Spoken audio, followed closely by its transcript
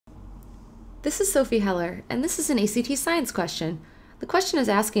This is Sophie Heller, and this is an ACT science question. The question is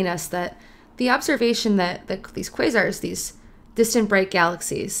asking us that the observation that these quasars, these distant bright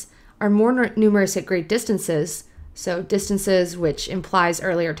galaxies, are more numerous at great distances, so distances which implies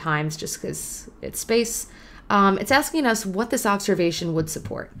earlier times just because it's space, it's asking us what this observation would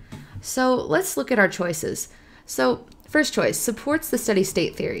support. So let's look at our choices. So first choice, supports the steady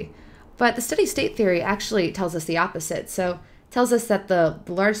state theory. But the steady state theory actually tells us the opposite. So it tells us that the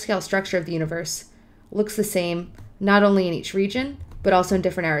large-scale structure of the universe looks the same, not only in each region, but also in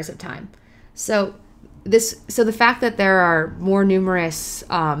different eras of time. So the fact that there are more numerous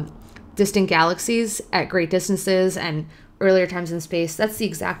distant galaxies at great distances and earlier times in space, that's the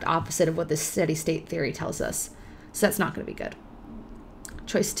exact opposite of what this steady state theory tells us. So that's not going to be good.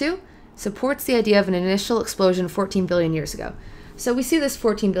 Choice 2 supports the idea of an initial explosion 14 billion years ago. So we see this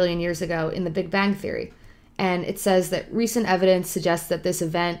 14 billion years ago in the Big Bang theory, and it says that recent evidence suggests that this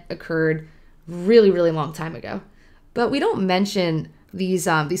event occurred really, really long time ago. But we don't mention these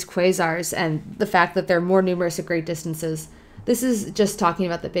quasars and the fact that they're more numerous at great distances. This is just talking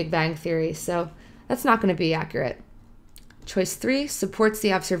about the Big Bang theory, so that's not going to be accurate. Choice 3 supports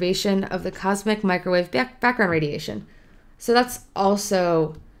the observation of the cosmic microwave background radiation. So that's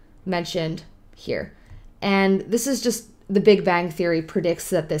also mentioned here. And this is just the Big Bang theory predicts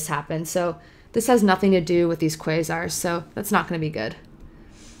that this happened. So this has nothing to do with these quasars, so that's not going to be good.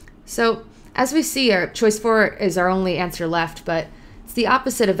 So as we see, our choice 4 is our only answer left, but it's the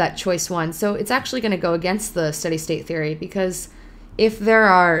opposite of that choice 1. So it's actually going to go against the steady state theory, because if there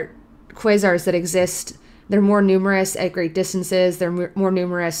are quasars that exist, they're more numerous at great distances, they're more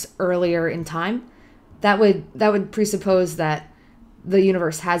numerous earlier in time, that would presuppose that the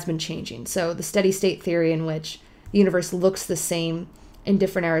universe has been changing. So the steady state theory in which the universe looks the same in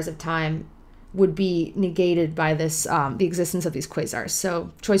different eras of time would be negated by this the existence of these quasars.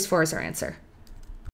 So choice 4 is our answer.